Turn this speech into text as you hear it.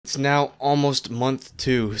It's now almost month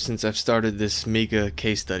 2 since I've started this Miga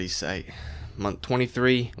case study site. Month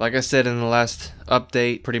 23. Like I said in the last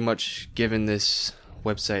update, pretty much given this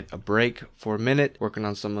website a break for a minute, working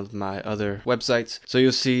on some of my other websites. So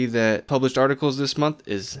you'll see that published articles this month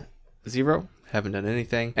is 0. Haven't done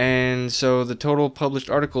anything. And so the total published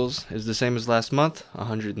articles is the same as last month,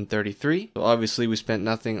 133. So obviously we spent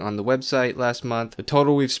nothing on the website last month. The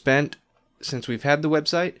total we've spent since we've had the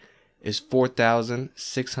website is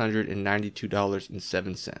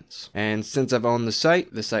 $4,692.07. And since I've owned the site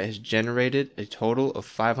has generated a total of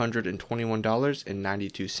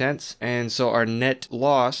 $521.92. And so our net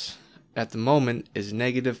loss at the moment is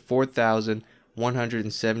negative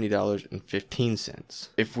 $4,170.15.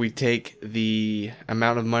 If we take the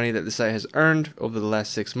amount of money that the site has earned over the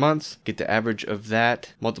last 6 months, get the average of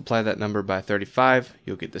that, multiply that number by 35,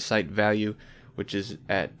 you'll get the site value, which is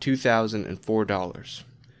at $2,004.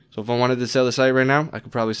 So if I wanted to sell the site right now, I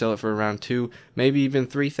could probably sell it for around $2,000, maybe even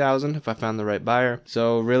 $3,000 if I found the right buyer.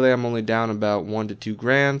 So really I'm only down about $1,000 to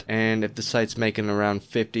 $2,000, and if the site's making around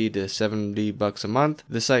 $50 to $70 a month,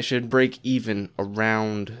 the site should break even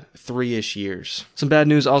around 3-ish years. Some bad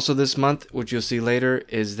news also this month, which you'll see later,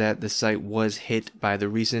 is that the site was hit by the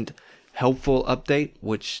recent helpful update,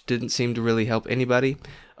 which didn't seem to really help anybody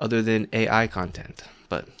other than AI content.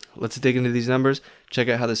 But let's dig into these numbers, check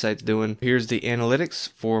out how the site's doing. Here's the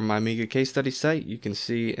analytics for my Miga case study site. You can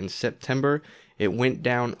see in September, it went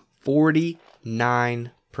down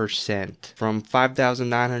 49%, from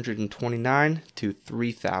 5,929 to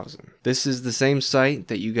 3,000. This is the same site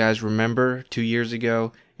that you guys remember 2 years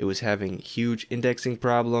ago. It was having huge indexing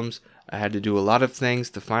problems. I had to do a lot of things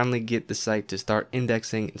to finally get the site to start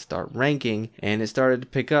indexing and start ranking, and it started to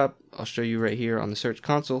pick up. I'll show you right here on the search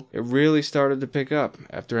console. It really started to pick up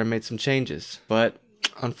after I made some changes. But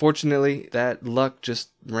unfortunately, that luck just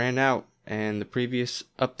ran out, and the previous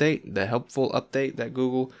update, the helpful update that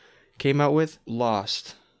Google came out with,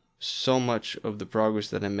 lost so much of the progress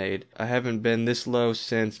that I made. I haven't been this low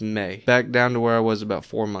since May, back down to where I was about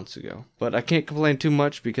 4 months ago. But I can't complain too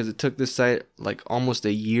much because it took this site like almost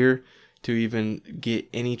a year to even get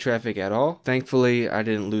any traffic at all. Thankfully, I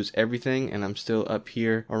didn't lose everything, and I'm still up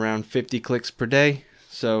here around 50 clicks per day.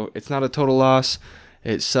 So it's not a total loss.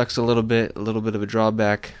 It sucks a little bit of a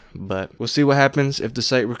drawback, but we'll see what happens. If the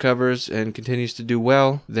site recovers and continues to do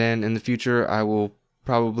well, then in the future I will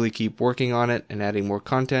probably keep working on it and adding more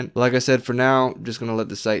content. Like I said, for now, I'm just going to let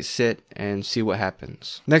the site sit and see what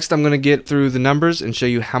happens. Next, I'm going to get through the numbers and show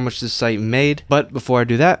you how much this site made. But before I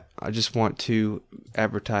do that, I just want to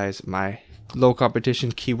advertise my low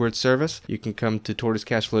competition keyword service. You can come to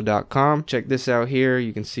tortoisecashflow.com. Check this out here.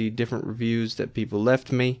 You can see different reviews that people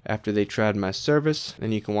left me after they tried my service.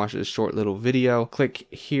 Then you can watch a short little video. Click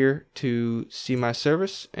here to see my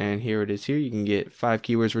service, and here it is here. You can get 5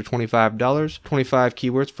 keywords for $25, 25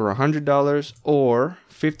 keywords for $100, or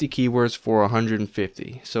 50 keywords for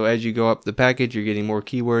 $150. So as you go up the package, you're getting more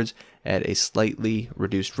keywords at a slightly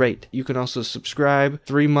reduced rate. You can also subscribe.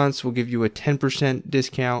 3 months will give you a 10%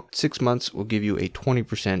 discount. 6 months will give you a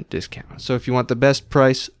 20% discount. So if you want the best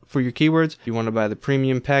price for your keywords, you want to buy the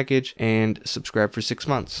premium package and subscribe for 6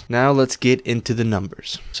 months. Now let's get into the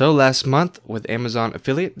numbers. So last month with Amazon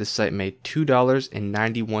affiliate, this site made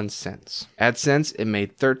 $2.91. AdSense, it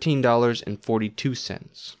made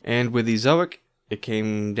 $13.42. And with Ezoic, it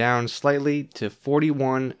came down slightly to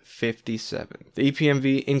 $41.57. The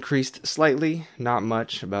EPMV increased slightly, not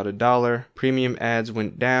much, about $1. Premium ads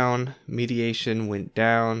went down, mediation went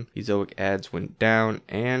down, Ezoic ads went down,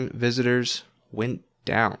 and visitors went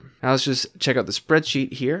down. Now let's just check out the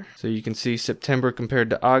spreadsheet here. So you can see September compared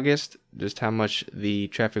to August, just how much the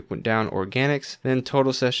traffic went down, organics. Then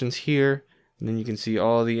total sessions here. And then you can see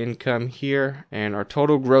all the income here. And our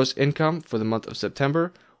total gross income for the month of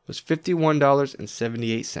September was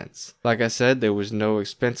 $51.78. Like I said, there was no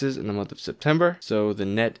expenses in the month of September, so the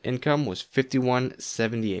net income was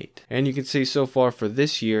 $51.78. And you can see so far for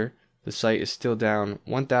this year, the site is still down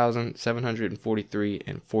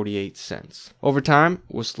 $1,743.48. Over time,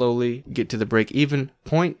 we'll slowly get to the break-even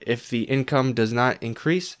point. If the income does not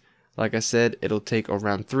increase, like I said, it'll take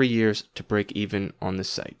around 3 years to break even on the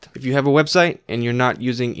site. If you have a website and you're not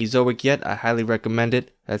using Ezoic yet, I highly recommend it.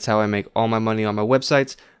 That's how I make all my money on my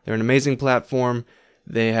websites. They're an amazing platform.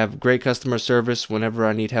 They have great customer service. Whenever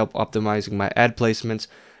I need help optimizing my ad placements,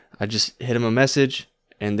 I just hit them a message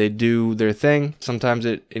and they do their thing. Sometimes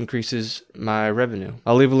it increases my revenue.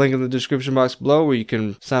 I'll leave a link in the description box below where you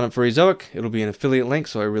can sign up for Ezoic. It'll be an affiliate link,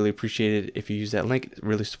 so I really appreciate it if you use that link. It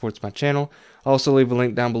really supports my channel. I'll also leave a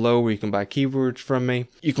link down below where you can buy keywords from me.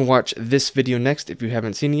 You can watch this video next if you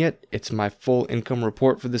haven't seen it yet. It's my full income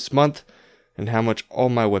report for this month. and how much all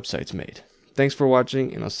my websites made. Thanks for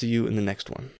watching, and I'll see you in the next one.